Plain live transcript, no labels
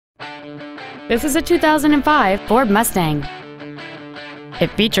This is a 2005 Ford Mustang.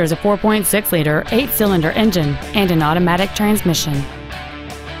 It features a 4.6-liter 8-cylinder engine and an automatic transmission.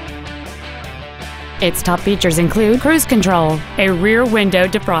 Its top features include cruise control, a rear window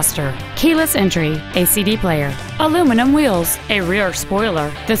defroster, keyless entry, a CD player, aluminum wheels, a rear spoiler,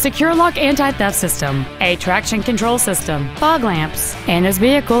 the Secure Lock anti-theft system, a traction control system, fog lamps, and this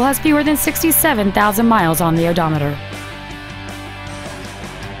vehicle has fewer than 67,000 miles on the odometer.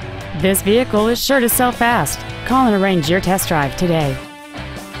 This vehicle is sure to sell fast. Call and arrange your test drive today.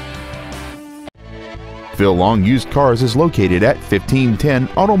 Phil Long Used Cars is located at 1510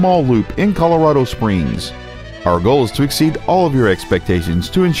 Auto Mall Loop in Colorado Springs. Our goal is to exceed all of your expectations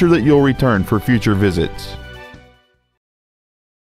to ensure that you'll return for future visits.